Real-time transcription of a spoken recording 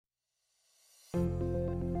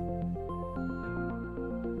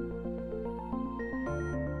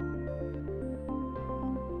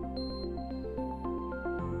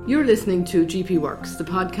You're listening to GP Works, the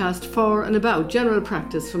podcast for and about general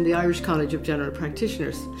practice from the Irish College of General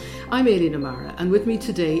Practitioners. I'm Aileen O'Mara, and with me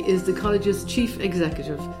today is the college's Chief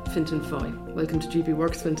Executive, Fintan Foy. Welcome to GP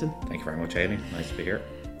Works, Fintan. Thank you very much, Aileen. Nice to be here.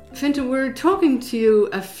 Fintan, we're talking to you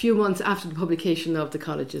a few months after the publication of the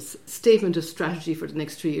college's statement of strategy for the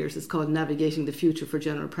next 3 years. It's called Navigating the Future for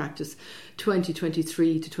General Practice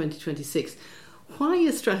 2023 to 2026. Why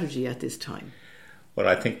a strategy at this time? Well,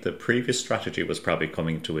 I think the previous strategy was probably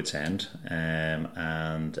coming to its end,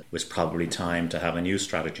 and it was probably time to have a new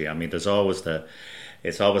strategy. I mean, it's always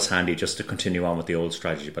handy just to continue on with the old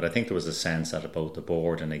strategy, but I think there was a sense at both the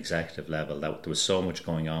board and executive level that there was so much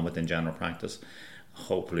going on within general practice.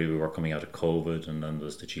 Hopefully we were coming out of COVID and then there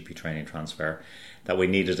was the GP training transfer, that we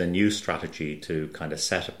needed a new strategy to kind of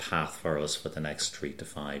set a path for us for the next 3 to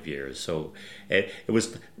 5 years. So it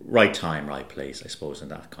was the right time, right place, I suppose, in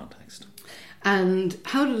that context. And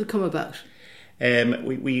how did it come about?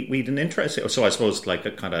 We'd an interest. So I suppose, like,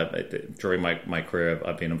 during my career,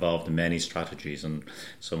 I've been involved in many strategies, and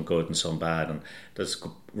some good and some bad. And there's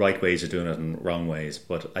right ways of doing it and wrong ways.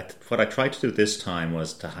 But what I tried to do this time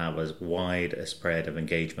was to have as wide a spread of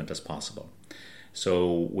engagement as possible.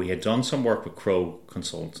 So we had done some work with Crowe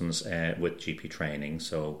Consultants with GP training.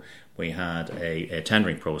 So we had a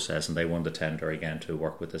tendering process, and they won the tender again to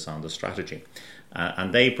work with us on the strategy.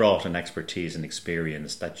 And they brought an expertise and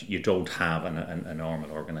experience that you don't have in a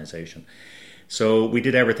normal organisation. So we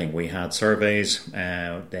did everything. We had surveys.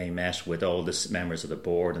 They met with all the members of the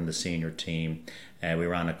board and the senior team. We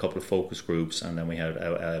ran a couple of focus groups, and then we had,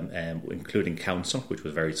 including council, which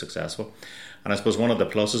was very successful. And I suppose one of the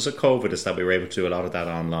pluses of COVID is that we were able to do a lot of that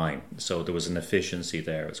online. So there was an efficiency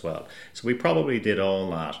there as well. So we probably did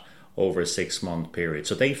all that over a 6-month period.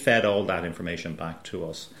 So they fed all that information back to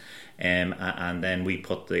us. And then we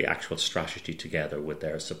put the actual strategy together with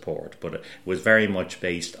their support. But it was very much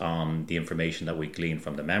based on the information that we gleaned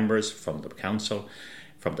from the members, from the council,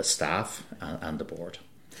 from the staff and the board.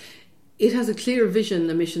 It has a clear vision,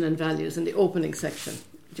 a mission and values in the opening section.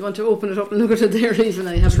 Do you want to open it up and look at it there, even?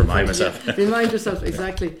 I have just remind myself. Remind yourself,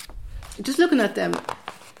 exactly. Just looking at them,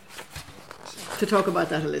 to talk about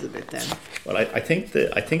that a little bit then. Well, I think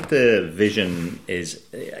the vision is.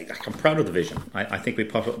 I'm proud of the vision. I think we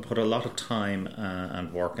put a lot of time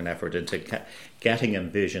and work and effort into getting a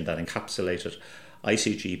vision that encapsulated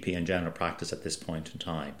ICGP and general practice at this point in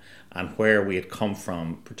time, and where we had come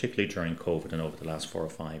from, particularly during COVID and over the last 4 or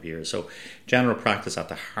 5 years. So general practice at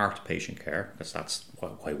the heart of patient care, because that's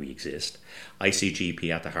why we exist.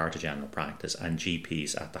 ICGP at the heart of general practice, and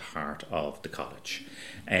GPs at the heart of the college.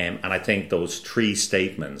 And I think those 3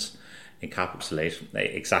 statements encapsulate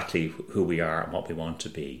exactly who we are and what we want to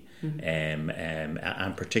be,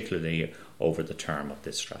 and particularly over the term of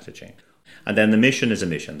this strategy. And then the mission is a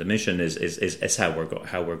mission. The mission is how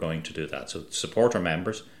we're going to do that. So support our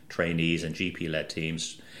members, trainees and GP-led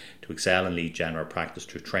teams to excel and lead general practice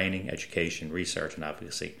through training, education, research and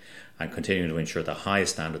advocacy, and continuing to ensure the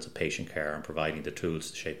highest standards of patient care and providing the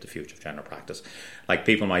tools to shape the future of general practice. Like,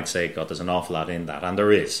 people might say, God, there's an awful lot in that, and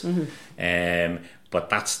there is. But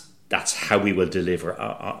that's how we will deliver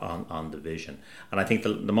on the vision. And I think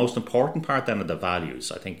the most important part then are the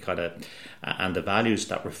values. I think and the values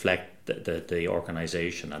that reflect the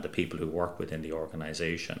organisation and the people who work within the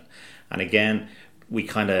organisation. And again,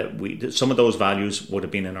 some of those values would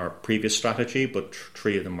have been in our previous strategy, but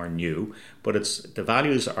 3 of them are new. But the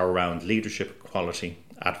values are around leadership, quality,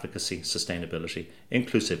 advocacy, sustainability,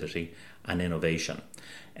 inclusivity, and innovation.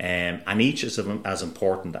 And each is as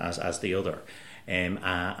important as the other.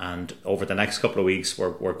 And over the next couple of weeks,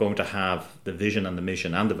 we're going to have the vision and the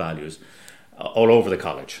mission and the values all over the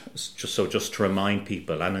college. Just to remind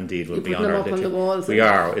people, and indeed we'll be on our on the walls.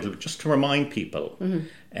 It'll just to remind people,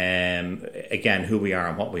 again, who we are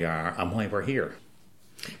and what we are and why we're here.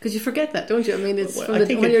 Because you forget that, don't you? I mean,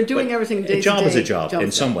 when you're doing everything day to day. A job is a job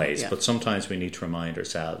in some ways, but sometimes we need to remind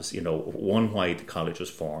ourselves, 1, why the college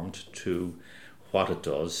was formed, 2, what it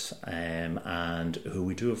does, and who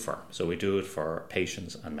we do it for. So we do it for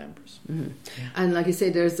patients and members. And like you say,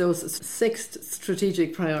 there's those 6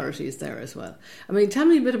 strategic priorities there as well. I mean, tell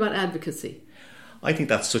me a bit about advocacy. I think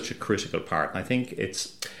that's such a critical part. And I think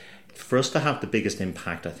it's, for us to have the biggest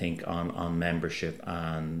impact, I think, on membership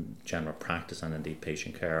and general practice and indeed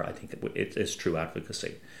patient care, I think it is true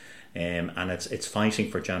advocacy. And it's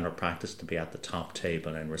fighting for general practice to be at the top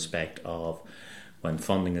table in respect of when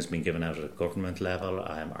funding has been given out at a government level,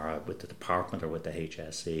 or with the department or with the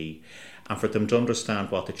HSE, and for them to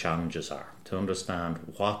understand what the challenges are, to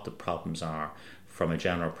understand what the problems are from a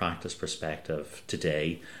general practice perspective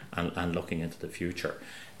today and looking into the future.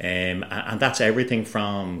 And that's everything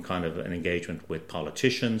from kind of an engagement with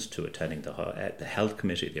politicians to attending the health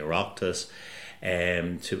committee, the Oireachtas,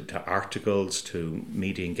 to articles, to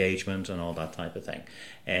media engagement and all that type of thing.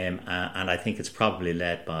 And I think it's probably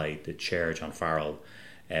led by the chair, John Farrell,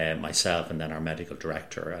 myself, and then our medical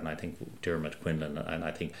director, and I think Dermot Quinlan, and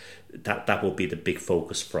I think that will be the big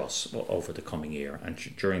focus for us over the coming year and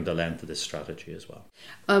during the length of this strategy as well.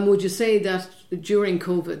 Would you say that during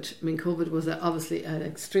COVID, I mean, COVID was obviously an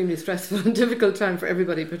extremely stressful and difficult time for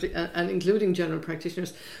everybody, and including general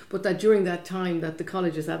practitioners, but that during that time that the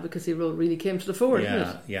college's advocacy role really came to the fore, didn't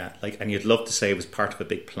it? Yeah, and you'd love to say it was part of a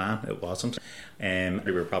big plan. It wasn't.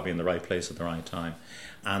 We were probably in the right place at the right time,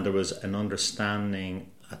 and there was an understanding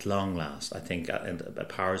at long last, I think,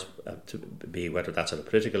 powers to be, whether that's at a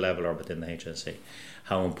political level or within the HSE,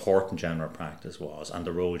 how important general practice was and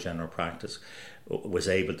the role general practice was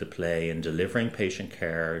able to play in delivering patient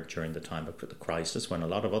care during the time of the crisis when a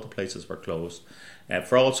lot of other places were closed,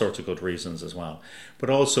 for all sorts of good reasons as well, but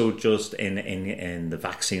also just in the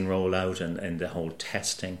vaccine rollout and the whole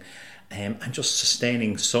testing, and just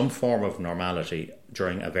sustaining some form of normality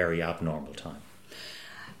during a very abnormal time.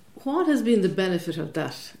 What has been the benefit of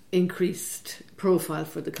that increased profile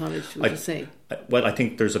for the college, would you say? Well, I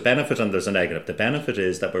think there's a benefit and there's a negative. The benefit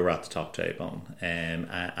is that we were at the top table, and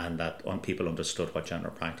that people understood what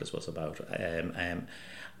general practice was about. And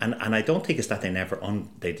I don't think it's that they never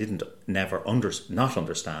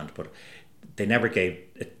understand, but they never gave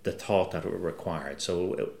it the thought that it was required.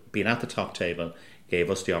 So being at the top table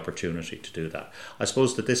gave us the opportunity to do that. I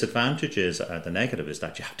suppose the disadvantage is, the negative is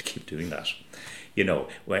that you have to keep doing that. You know,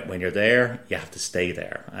 when you're there, you have to stay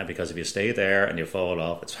there, because if you stay there and you fall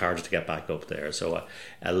off, it's harder to get back up there. So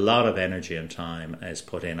a lot of energy and time is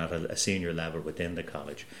put in at a senior level within the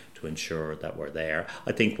college to ensure that we're there.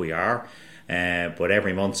 I think we are, but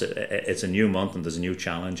every month it's a new month and there's a new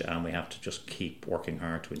challenge, and we have to just keep working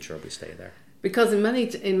hard to ensure we stay there. Because in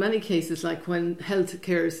many cases, like when health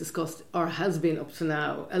care is discussed, or has been up to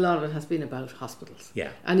now, a lot of it has been about hospitals.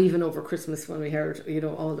 Yeah. And even over Christmas, when we heard,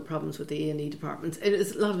 all the problems with the A&E departments, a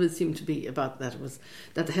lot of it seemed to be about that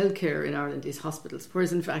the health care in Ireland is hospitals,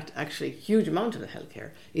 whereas in fact, actually, a huge amount of the health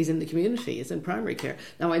care is in the community, is in primary care.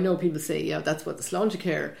 Now, I know people say, that's what the Sláinte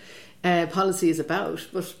Care policy is about,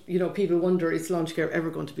 but people wonder, is Sláinte Care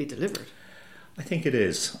ever going to be delivered? I think it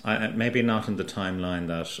is. Maybe not in the timeline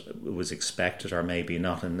that was expected, or maybe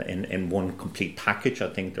not in one complete package. I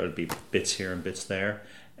think there'll be bits here and bits there.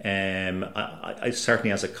 I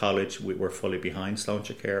certainly, as a college, we're fully behind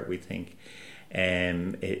Sláinte Care. We think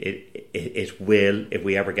it will, if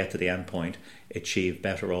we ever get to the end point, achieve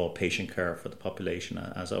better all patient care for the population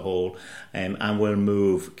as a whole, and will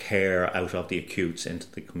move care out of the acutes into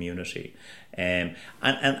the community. And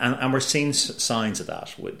we're seeing signs of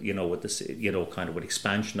that with this kind of with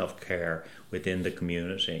expansion of care within the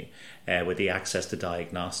community, with the access to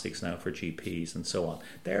diagnostics now for GPs and so on.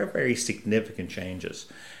 There are very significant changes,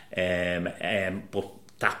 but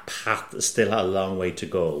that path is still a long way to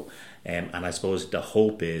go. And I suppose the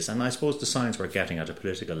hope is, and I suppose the signs we're getting at a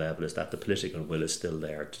political level, is that the political will is still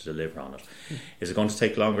there to deliver on it. Is it going to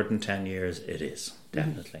take longer than 10 years? It is,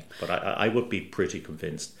 definitely. But I would be pretty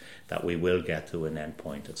convinced that we will get to an end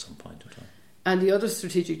point at some point in time. And the other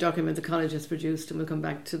strategic document the college has produced, and we'll come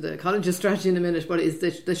back to the college's strategy in a minute, but is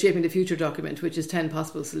the Shaping the Future document, which is 10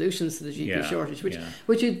 possible solutions to the GP shortage,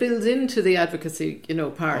 which it builds into the advocacy,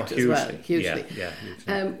 part as well, hugely. Yeah,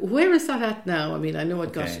 hugely. Where is that at now? I mean, I know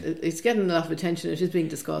it's getting a lot of attention. It is being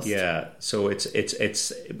discussed. Yeah, so it's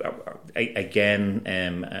again,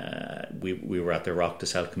 we were at the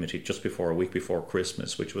Oireachtas Health Committee just before, a week before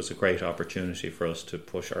Christmas, which was a great opportunity for us to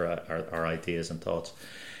push our ideas and thoughts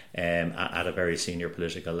at a very senior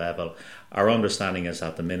political level. Our understanding is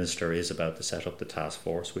that the Minister is about to set up the task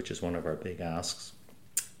force, which is one of our big asks,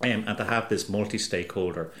 and to have this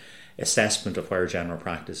multi-stakeholder assessment of where general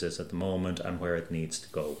practice is at the moment and where it needs to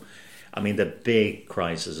go. I mean, the big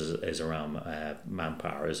crisis is around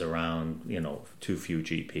manpower, is around, too few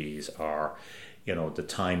GPs, or the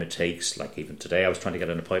time it takes. Like even today, I was trying to get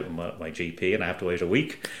an appointment with my GP and I have to wait a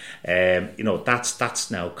week.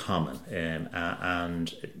 That's now common,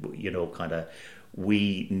 and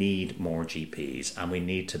we need more GPs, and we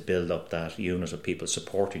need to build up that unit of people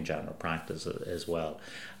supporting general practice as well.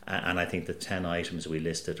 And I think the 10 items we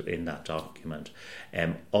listed in that document,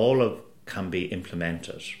 all of can be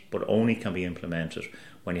implemented, but only can be implemented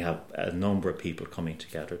when you have a number of people coming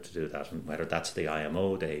together to do that, and whether that's the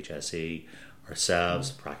IMO, the HSE,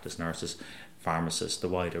 ourselves, practice nurses, pharmacists, the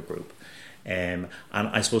wider group. And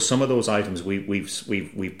I suppose some of those items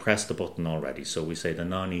we've pressed the button already. So we say the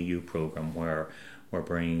non-EU programme, where we're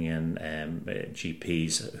bringing in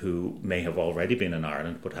GPs who may have already been in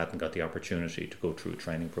Ireland but hadn't got the opportunity to go through a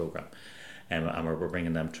training programme. And we're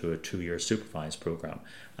bringing them to a 2-year supervised programme.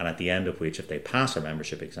 And at the end of which, if they pass our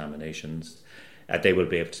membership examinations, they will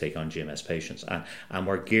be able to take on GMS patients. And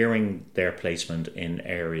we're gearing their placement in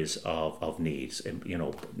areas of needs,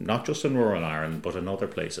 not just in rural Ireland, but in other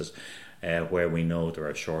places where we know there are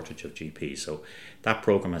a shortage of GPs. So that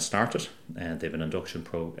programme has started, and they have an induction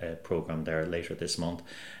programme there later this month.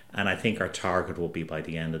 And I think our target will be by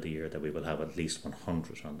the end of the year that we will have at least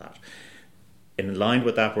 100 on that. In line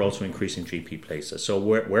with that, we're also increasing GP places. So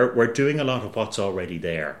we're doing a lot of what's already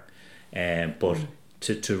there, but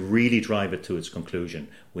to really drive it to its conclusion,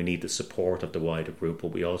 we need the support of the wider group,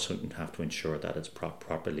 but we also have to ensure that it's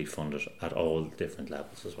properly funded at all different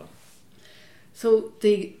levels as well. So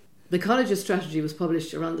the college's strategy was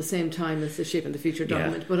published around the same time as the Shaping the Future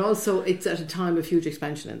document, but also it's at a time of huge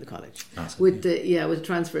expansion in the college. With the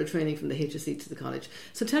transfer of training from the HSE to the college.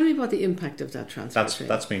 So tell me about the impact of that transfer.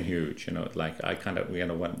 That's been huge. I kind of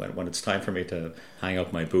when it's time for me to hang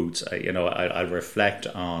up my boots, I reflect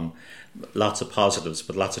on lots of positives,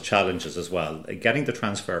 but lots of challenges as well. Getting the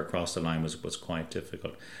transfer across the line was quite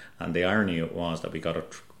difficult, and the irony was that we got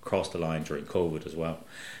it across the line during COVID as well,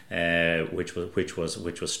 which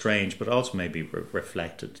was strange, but also maybe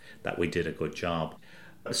reflected that we did a good job.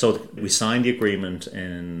 So we signed the agreement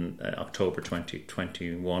in October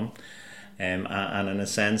 2021, and in a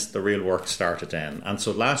sense the real work started then. And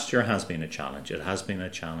so last year has been a challenge. It has been a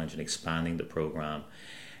challenge in expanding the programme,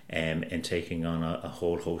 in taking on a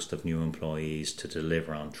whole host of new employees to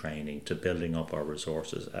deliver on training, to building up our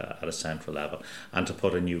resources at a central level, and to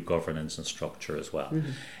put a new governance and structure as well.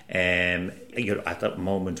 At that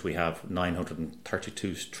moment we have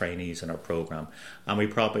 932 trainees in our programme, and we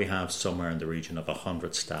probably have somewhere in the region of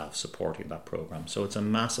 100 staff supporting that programme. So it's a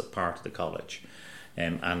massive part of the college,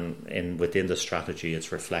 and within the strategy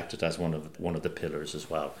it's reflected as one of the pillars as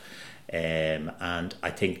well. And I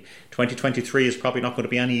think 2023 is probably not going to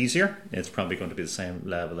be any easier. It's probably going to be the same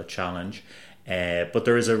level of challenge. But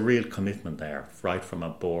there is a real commitment there, right from a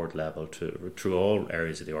board level through all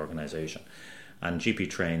areas of the organisation. And GP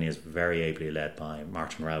training is very ably led by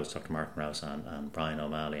Dr. Martin Rouse and Brian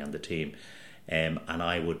O'Malley and the team. And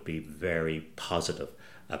I would be very positive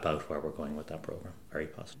about where we're going with that programme. Very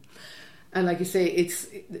positive. And like you say,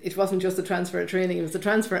 it wasn't just the transfer of training, it was the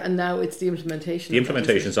transfer, and now it's the implementation. The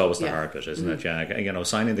implementation is always the hard bit, isn't it? Yeah,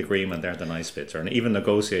 signing the agreement, they're the nice bits, or even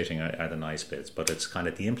negotiating are the nice bits, but it's kind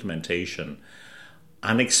of the implementation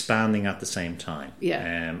and expanding at the same time.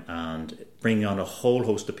 And bringing on a whole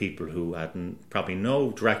host of people who had probably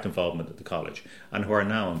no direct involvement at the college and who are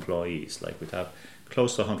now employees. Like we'd have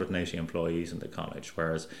close to 180 employees in the college,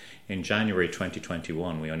 whereas in January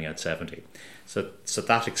 2021 we only had 70. So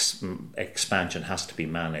that expansion has to be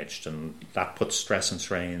managed, and that puts stress and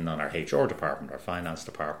strain on our HR department, our finance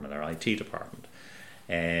department, our IT department.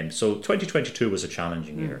 So 2022 was a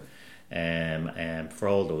challenging year for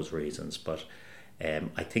all those reasons, but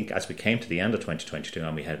I think as we came to the end of 2022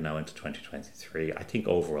 and we head now into 2023, I think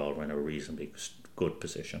overall we're in a reasonably good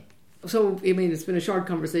position. So, it's been a short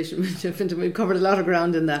conversation with Jeff Fintan. We've covered a lot of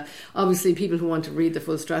ground in that. Obviously, people who want to read the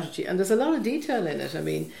full strategy, and there's a lot of detail in it.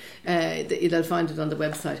 They'll find it on the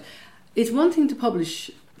website. It's one thing to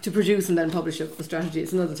produce and then publish a strategy.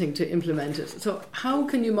 It's another thing to implement it. So how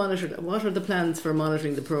can you monitor it? What are the plans for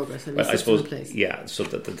monitoring the progress? I suppose, so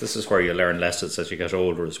this is where you learn lessons as you get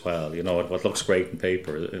older as well. What looks great in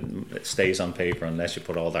paper, it stays on paper unless you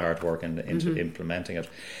put all the hard work into implementing it.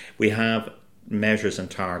 We have measures and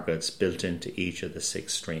targets built into each of the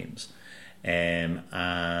 6 streams. And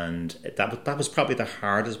that was probably the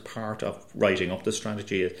hardest part of writing up the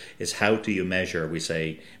strategy is how do you measure, we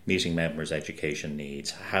say, meeting members' education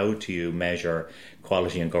needs? How do you measure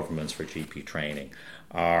quality and governance for GP training?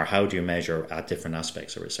 Or how do you measure at different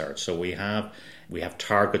aspects of research? So we have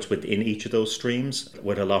targets within each of those streams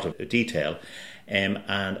with a lot of detail. And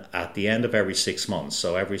at the end of every 6 months,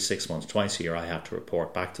 so every 6 months, twice a year, I have to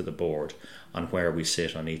report back to the board on where we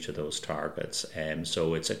sit on each of those targets.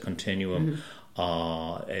 So it's a continuum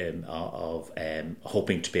of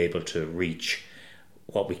hoping to be able to reach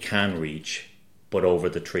what we can reach, but over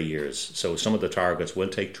the 3 years. So some of the targets will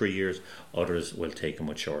take 3 years, others will take a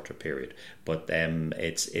much shorter period. But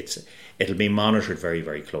it'll be monitored very,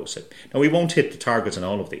 very closely. Now, we won't hit the targets in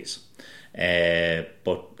all of these.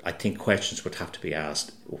 But I think questions would have to be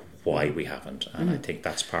asked why we haven't, and I think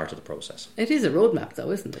that's part of the process. It is a roadmap,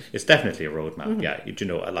 though, isn't it? It's definitely a roadmap. Yeah,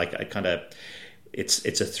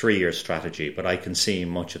 it's a 3-year strategy, but I can see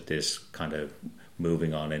much of this kind of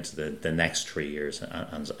moving on into the next 3 years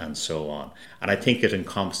and so on. And I think it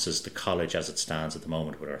encompasses the college as it stands at the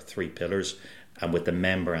moment with our 3 pillars and with the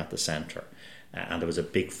member at the centre. And there was a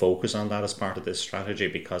big focus on that as part of this strategy,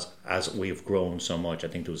 because as we've grown so much, I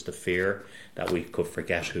think there was the fear that we could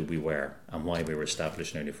forget who we were and why we were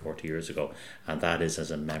established nearly 40 years ago, and that is as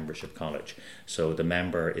a membership college. So the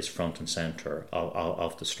member is front and centre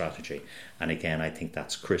of the strategy, and again, I think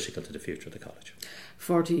that's critical to the future of the college.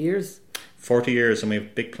 40 years. 40 years, and we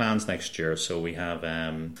have big plans next year. So we have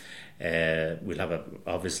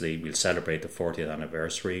obviously we'll celebrate the 40th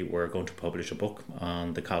anniversary. We're going to publish a book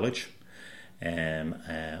on the college,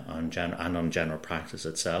 on general practice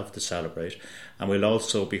itself to celebrate, and we'll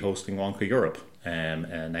also be hosting Wonka Europe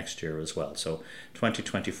next year as well. So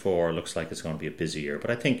 2024 looks like it's going to be a busy year, but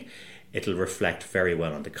I think it'll reflect very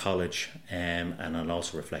well on the college, and it'll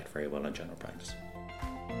also reflect very well on general practice.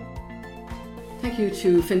 Thank you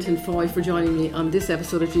to Fintan Foy for joining me on this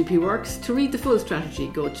episode of GP Works. To read the full strategy,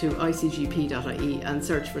 go to icgp.ie and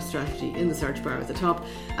search for strategy in the search bar at the top,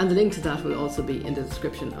 and the link to that will also be in the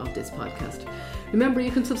description of this podcast. Remember, you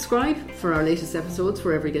can subscribe for our latest episodes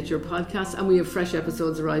wherever you get your podcasts, and we have fresh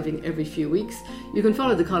episodes arriving every few weeks. You can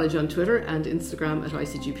follow the college on Twitter and Instagram at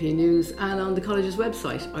ICGP News, and on the college's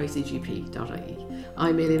website, icgp.ie.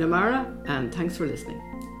 I'm Aileen O'Mara, and thanks for listening.